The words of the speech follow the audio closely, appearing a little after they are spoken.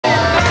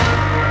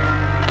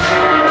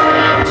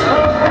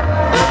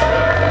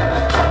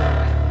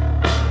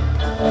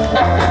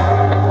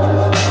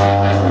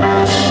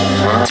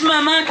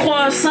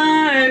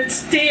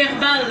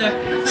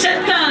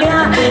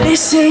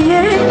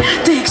Essayer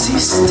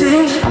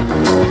d'exister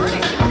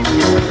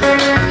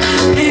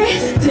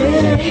et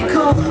dès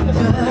qu'on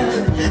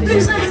peut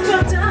plus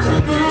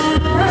incontournable.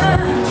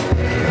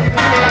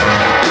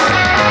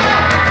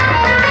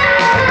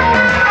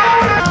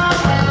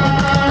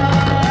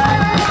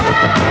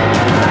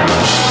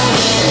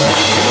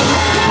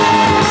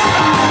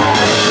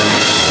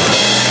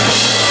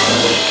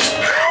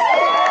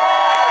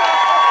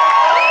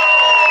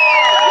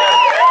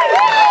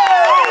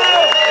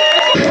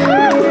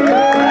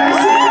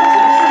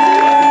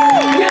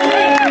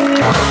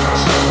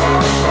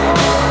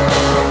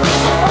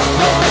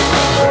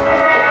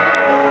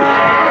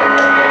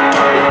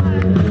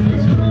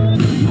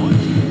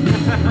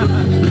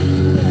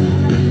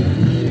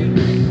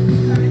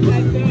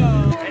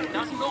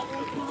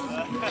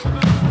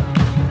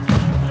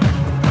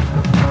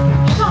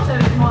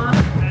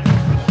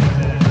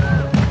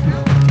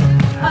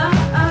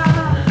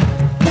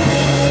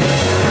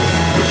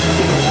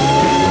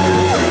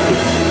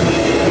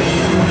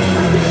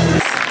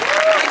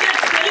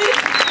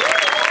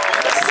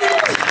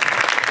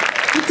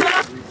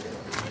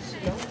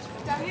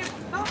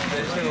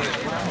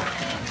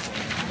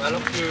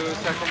 Alors que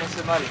ça a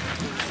commencé mal.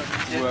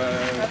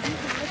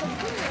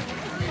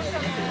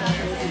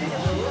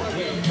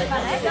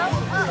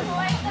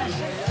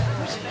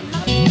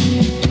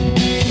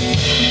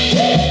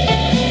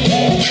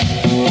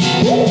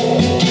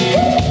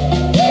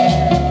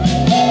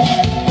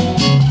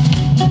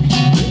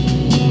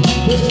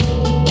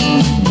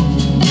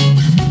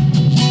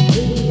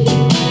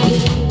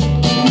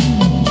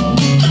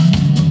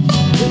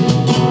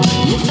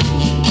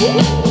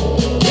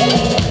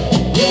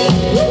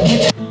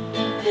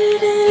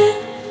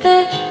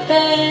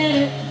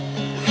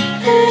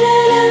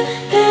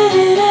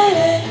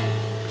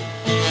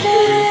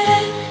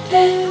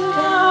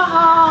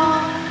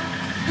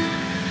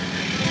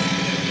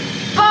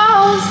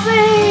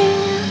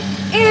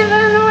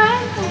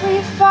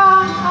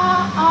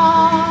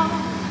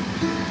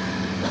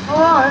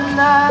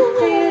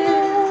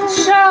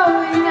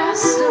 Showing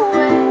us the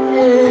way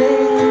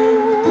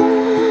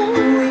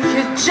we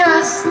could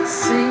just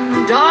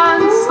sing,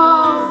 dance,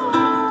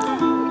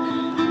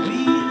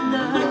 be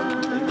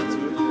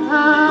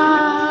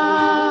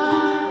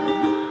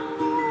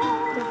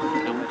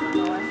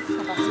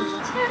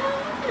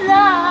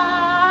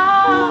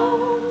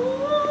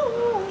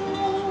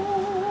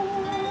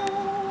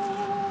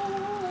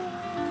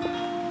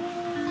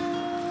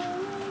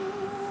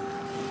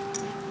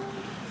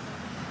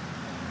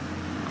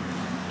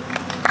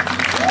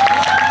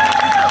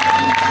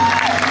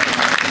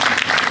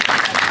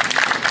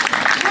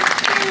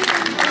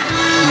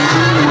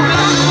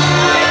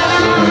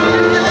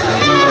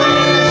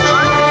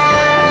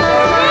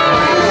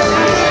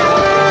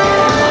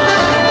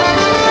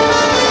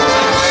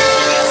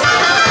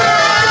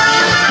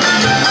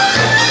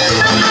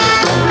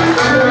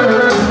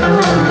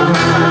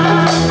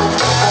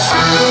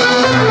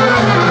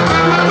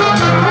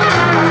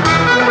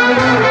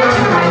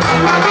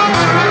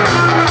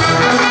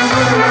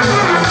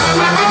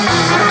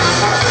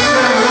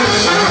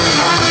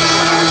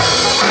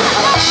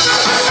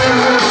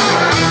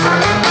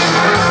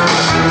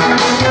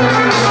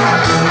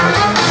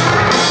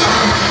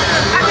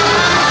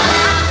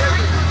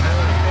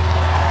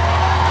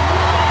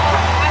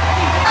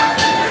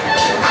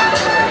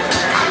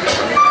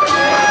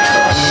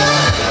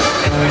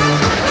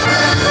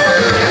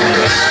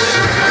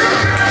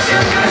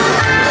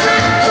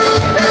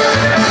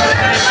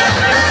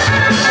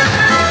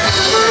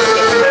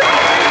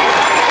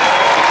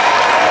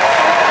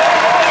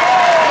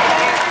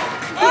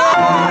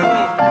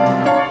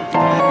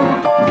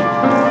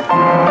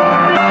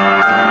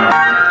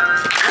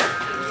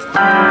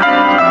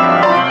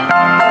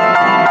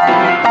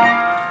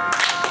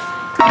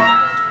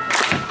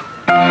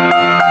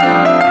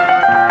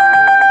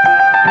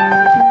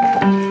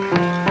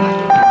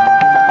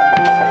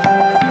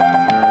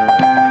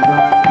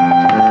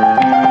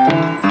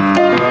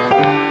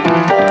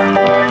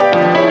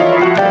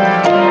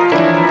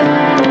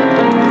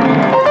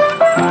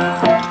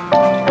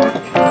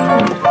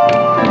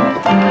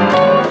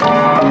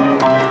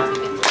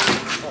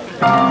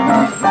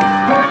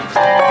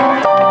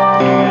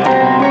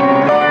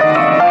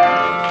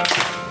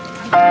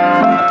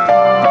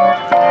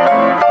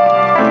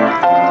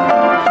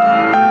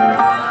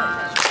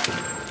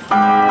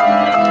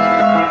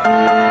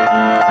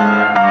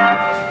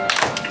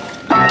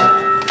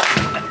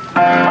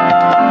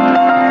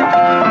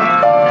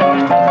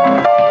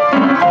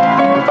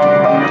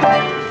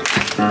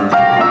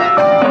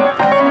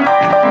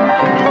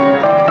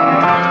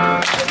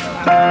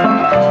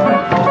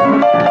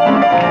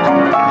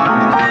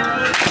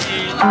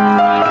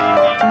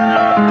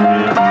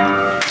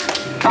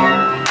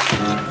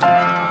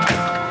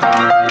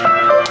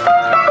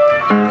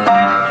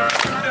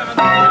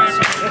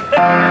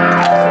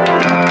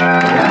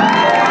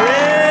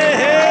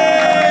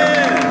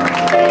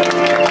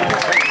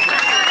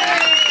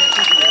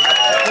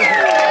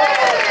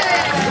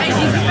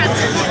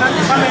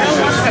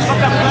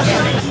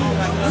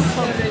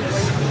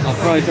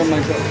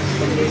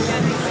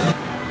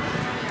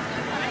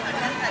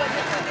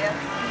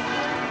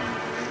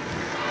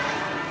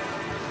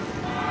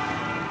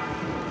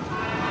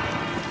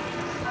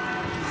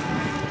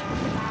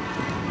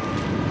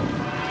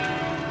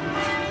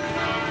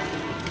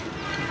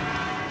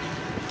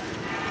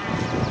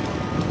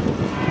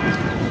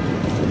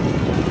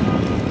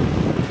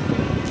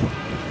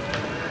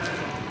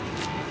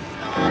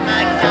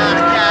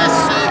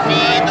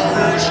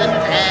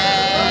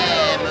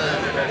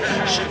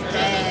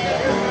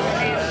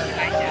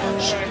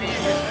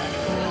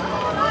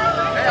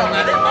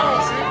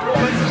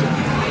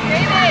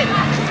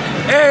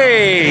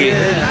Hey!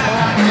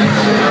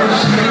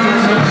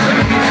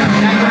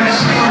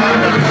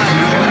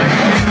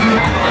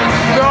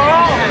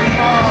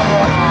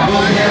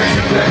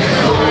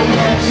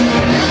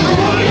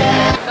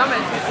 Non, mais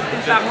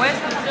c'est la mouette,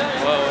 c'est ça?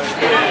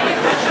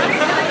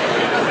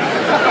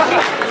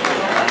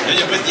 Il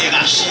n'y a pas de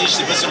hiérarchie, je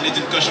sais pas si on est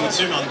une coche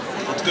au-dessus, mais en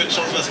tout cas, une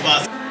chose va se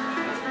passer.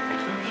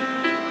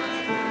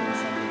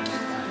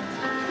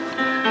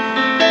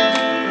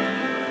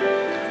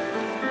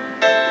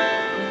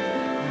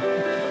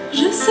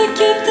 Je sais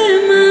que tes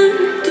mains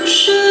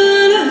touchent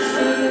le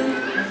feu.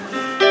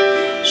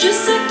 Je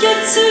sais que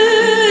tu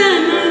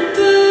aimes un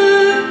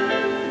peu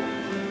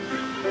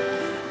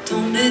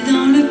tomber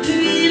dans le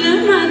puits le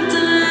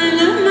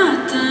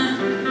matin,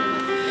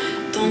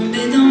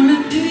 tomber dans le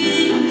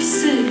puits,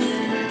 c'est bien.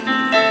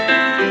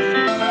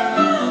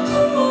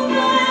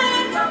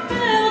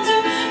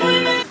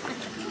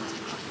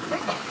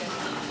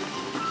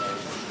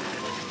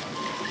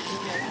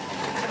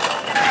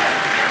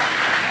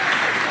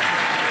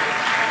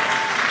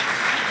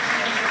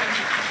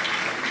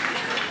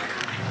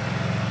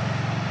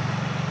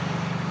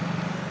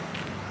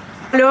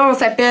 Là, on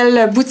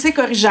s'appelle Boutique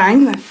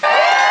Origine.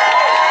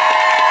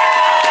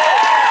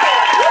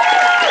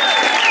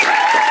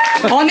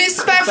 On est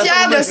super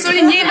fiers de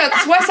souligner notre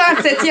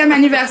 67e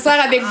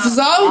anniversaire avec vous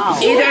autres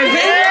et de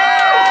vivre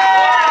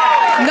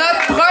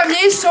notre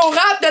premier show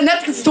rap de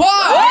notre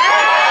histoire.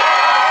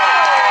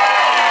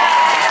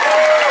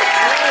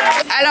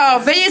 Alors,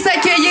 veuillez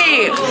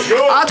s'accueillir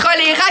entre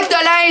les racks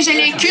de linge et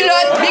les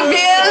culottes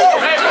Bigville.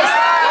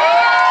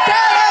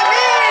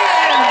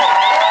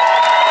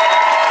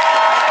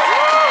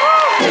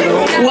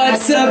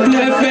 What's up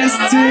le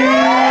Festif?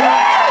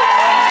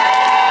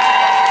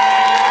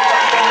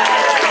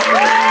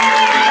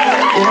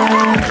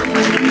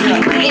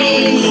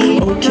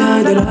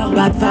 Aucun de leurs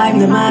bad vibes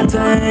le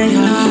matin.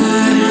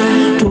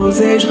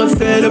 Posé, je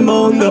refais le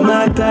monde de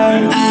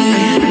matin.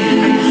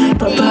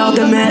 Pas peur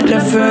de mettre le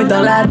feu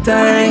dans la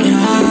tête.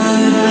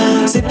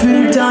 C'est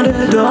plus le temps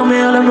de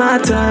dormir le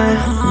matin.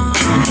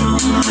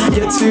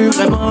 Y a-tu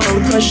vraiment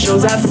autre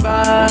chose à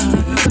faire?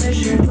 Mais je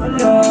suis pas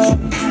là.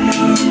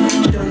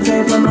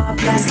 J'donnerais pas ma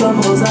place comme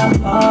Rosa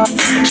Parks.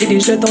 J'ai des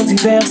jetons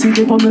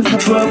diversité pour me faire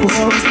pas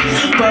broke.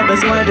 Pas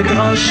besoin de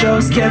grand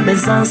chose que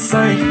mes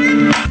enceintes.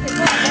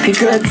 Et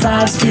good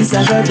vibes, puis ça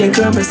revient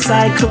comme un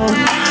cycle.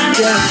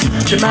 Yeah.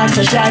 Je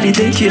m'accroche à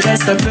l'idée qu'il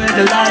reste un peu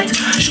de light.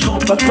 Je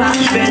compte pas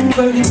parfait.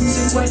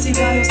 C'est quoi ces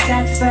gars, le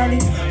stade fallait.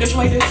 Le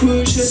joint de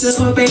couche, je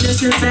se robin de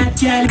ce fat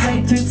calme.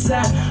 Tout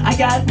ça, I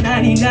got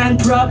 99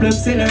 problems,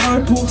 c'est le 1%.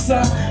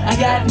 I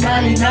got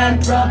 99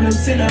 problems,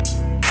 c'est le.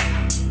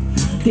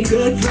 Des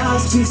good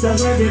vibes, puis ça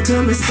revient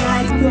comme un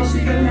cycle.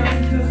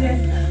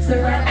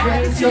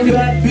 Your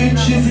bad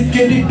bitches and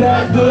getting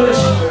bad bush,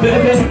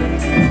 baby.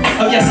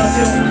 Ok,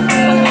 attention.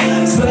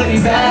 Slutty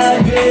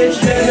bad bitch,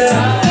 baby.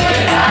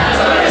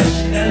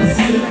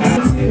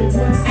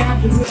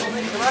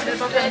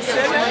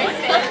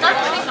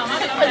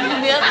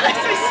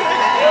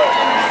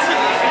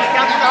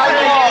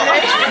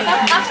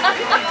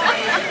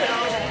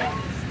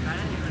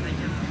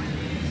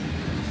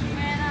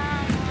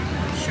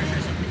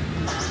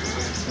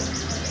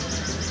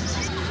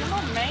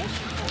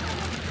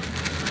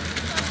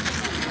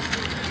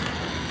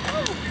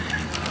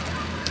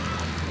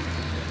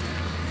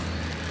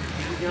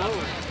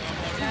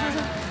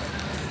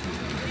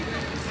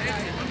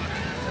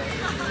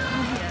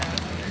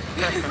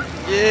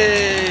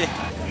 Yay!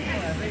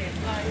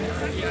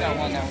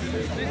 Nah!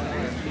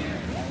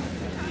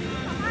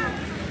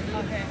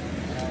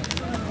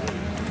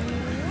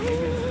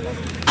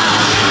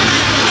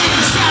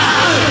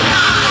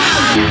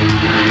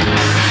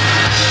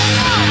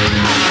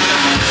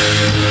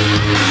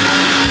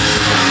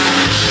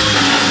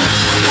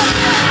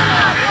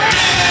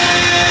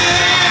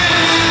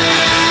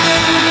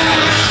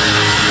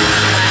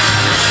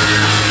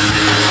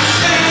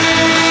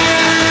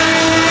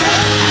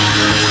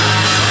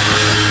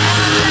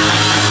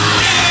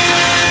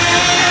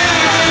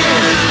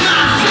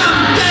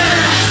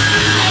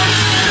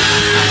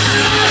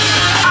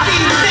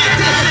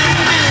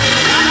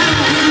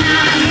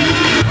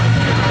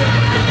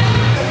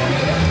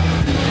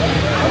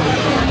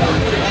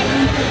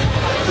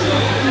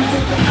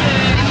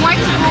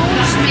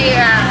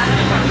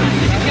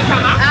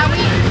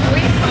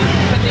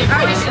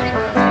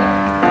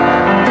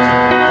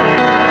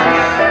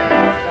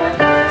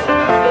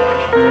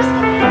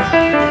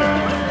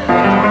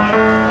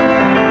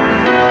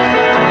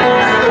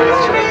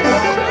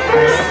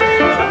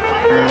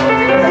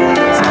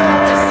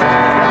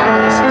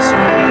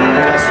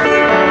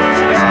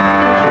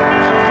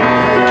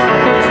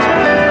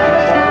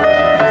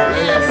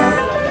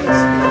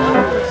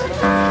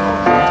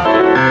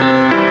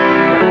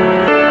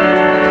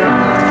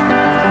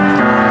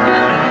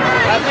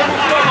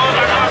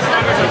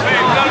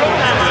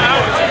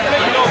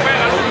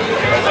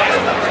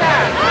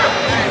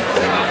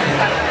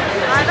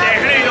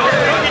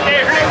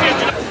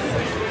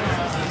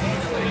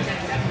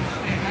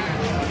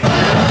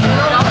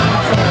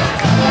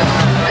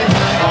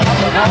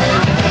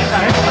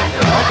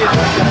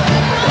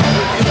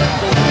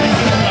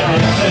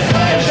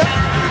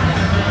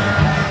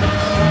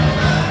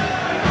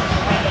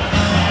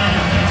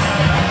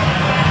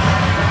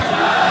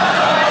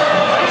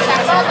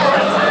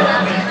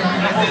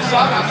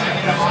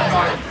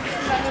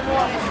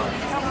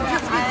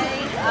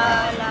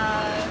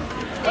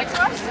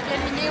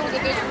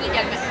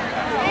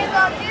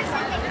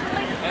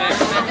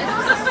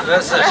 Là,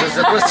 ça, je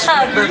sais pas si je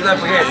peux mettre de la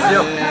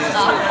pression.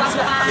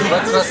 Je vais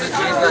te faire cette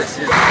crise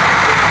d'action.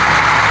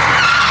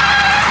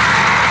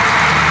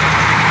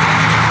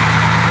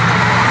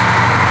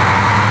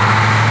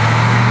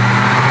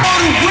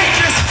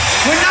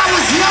 When I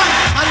was young,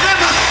 I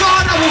never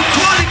thought I would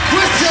call it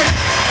quits.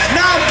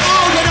 Now I'm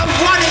old and I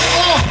want it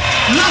all.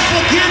 Love,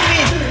 forgive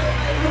me.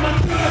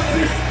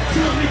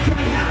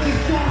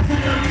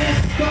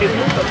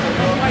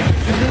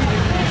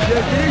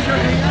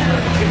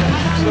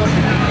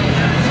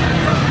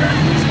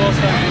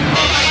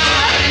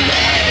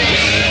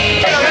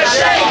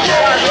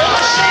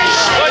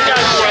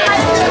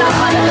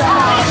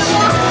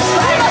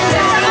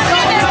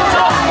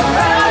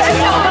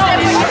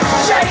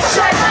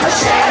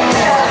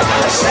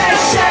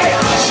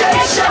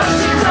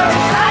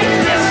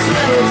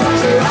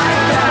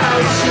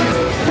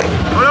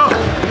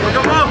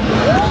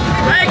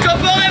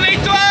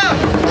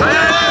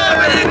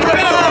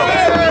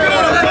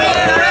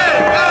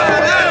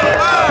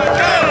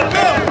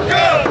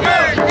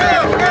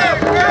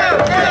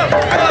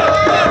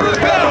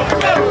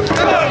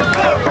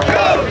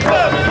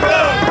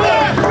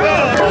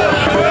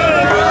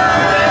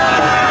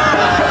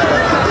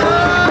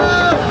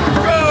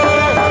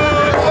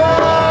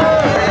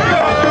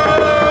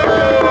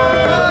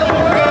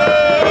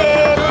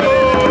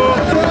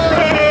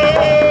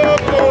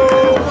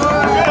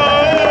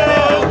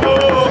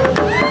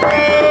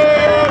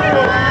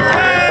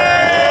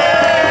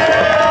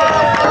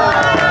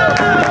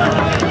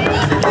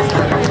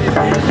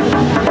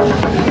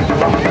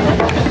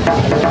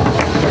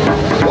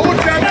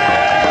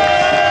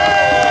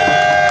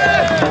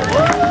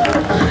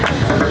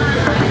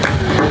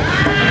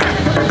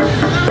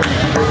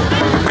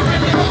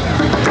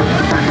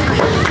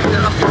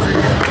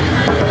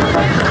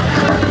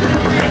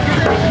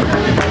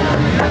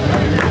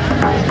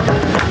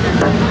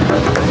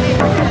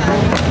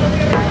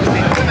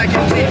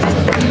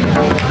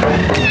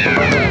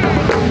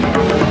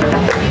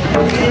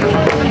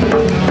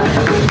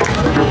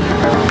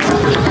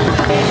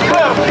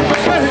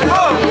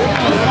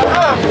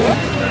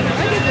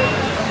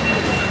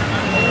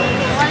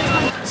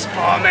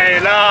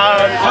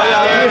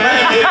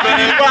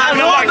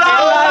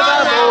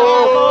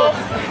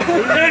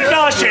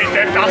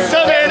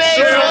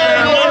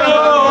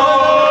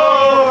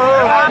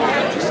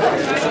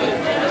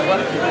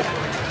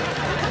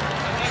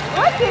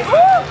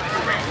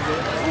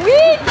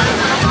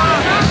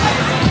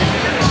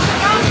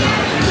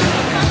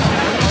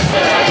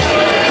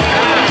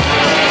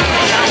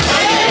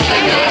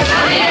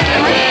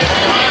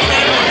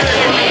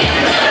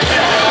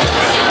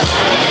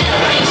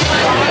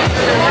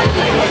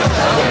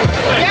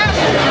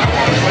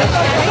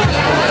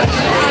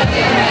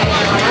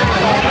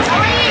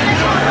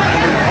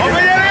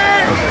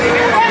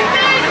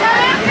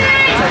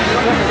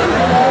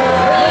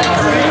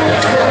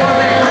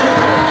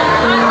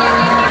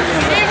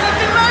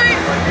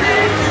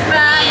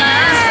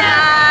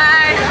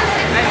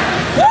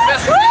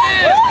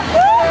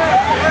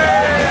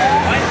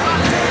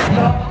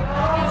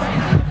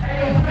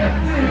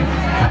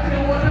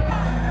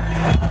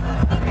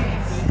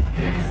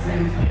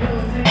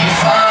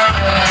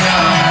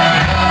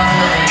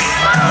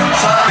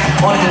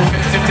 On est au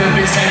Festif de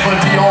Baie-Saint-Paul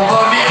puis on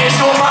va virer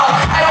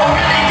chômage. I don't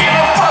really give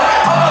a fuck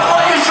how much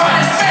money you trying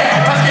to say.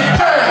 Parce que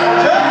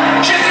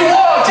Jésus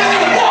one,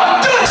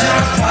 two.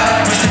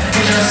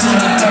 Déjà sur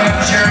la terre,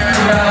 j'ai un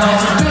coup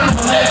d'avance. Tout le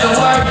monde rêve de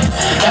work.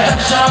 Y'a de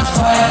chance,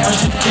 moi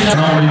j'étais déjà.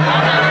 Non, oui.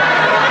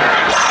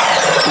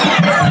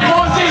 Moi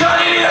aussi j'en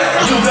ai les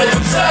leçons. Je vais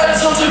tout seul,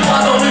 sauf tu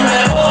prends ton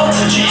numéro.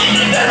 J'ai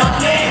écrit de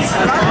l'enquête.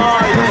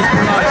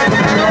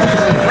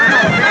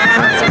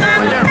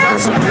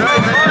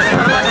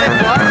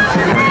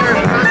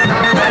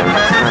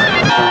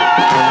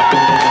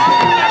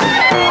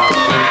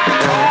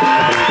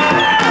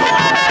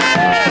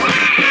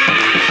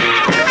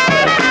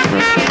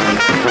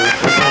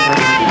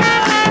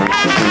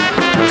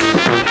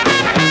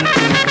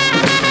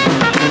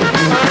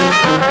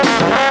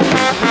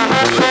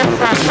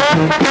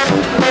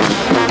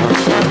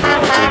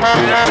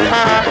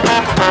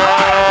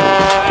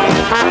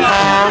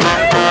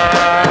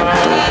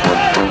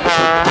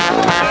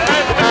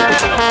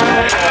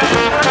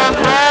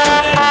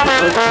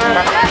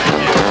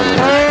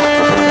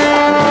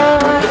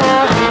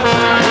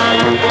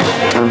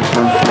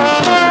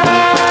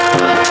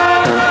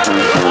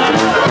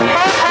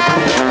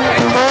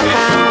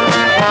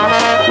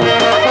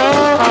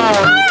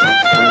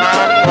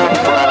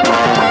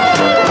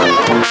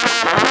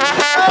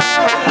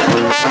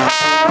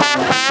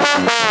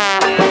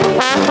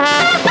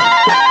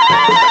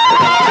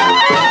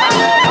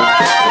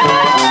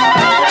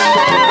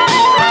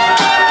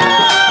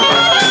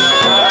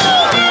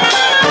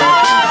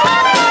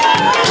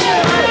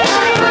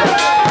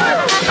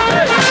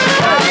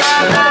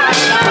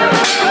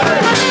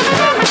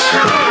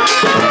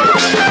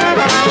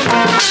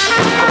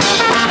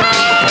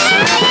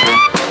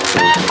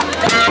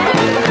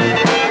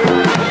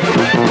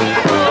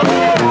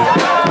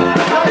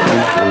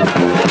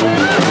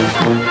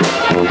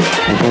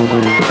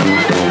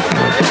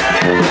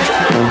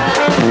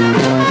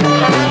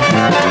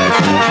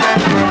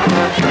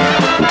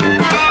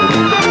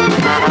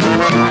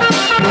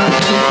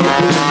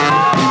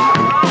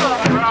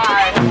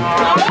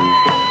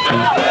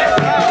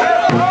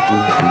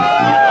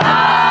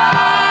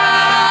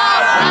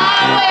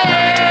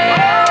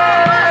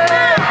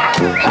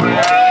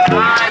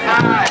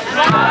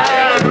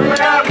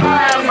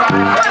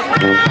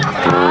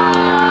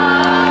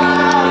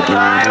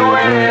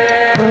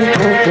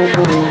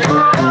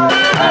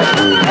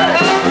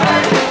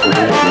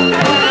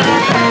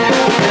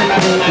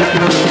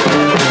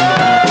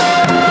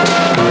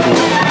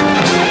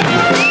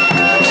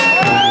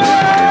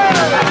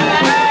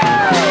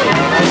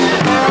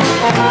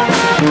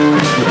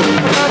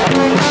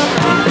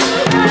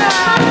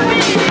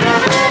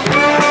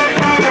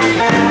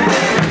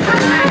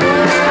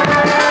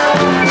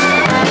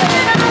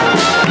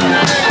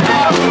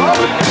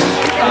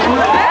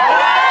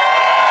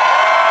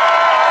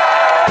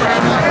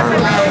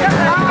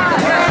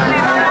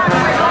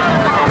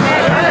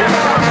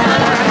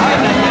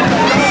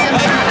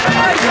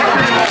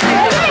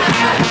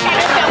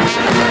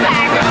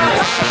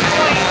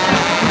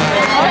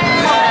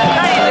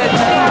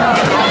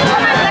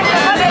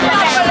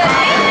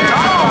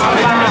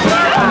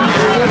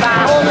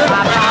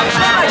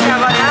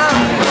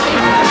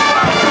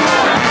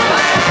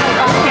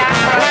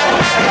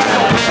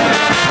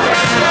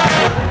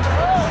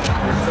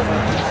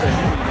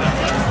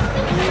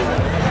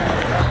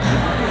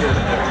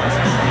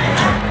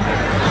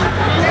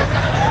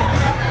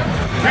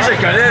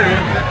 connais, lui.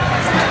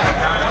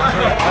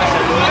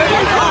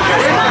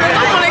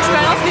 Mon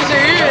expérience que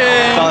j'ai eue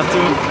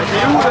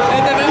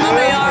était vraiment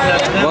meilleure.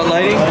 What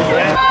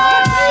lighting?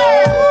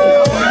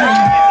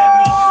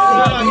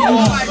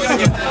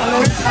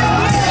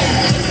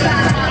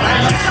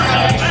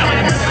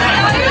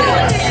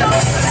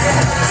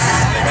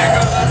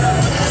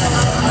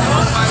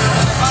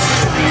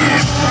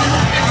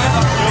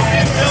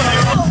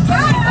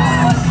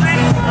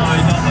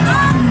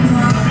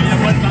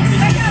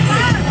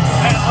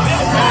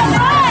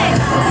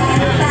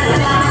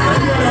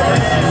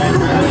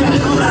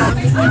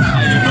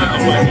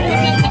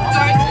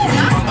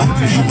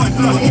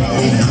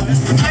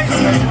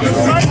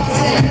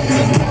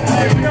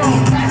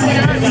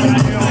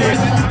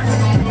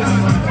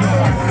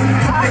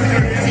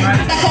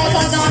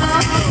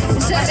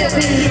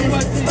 Je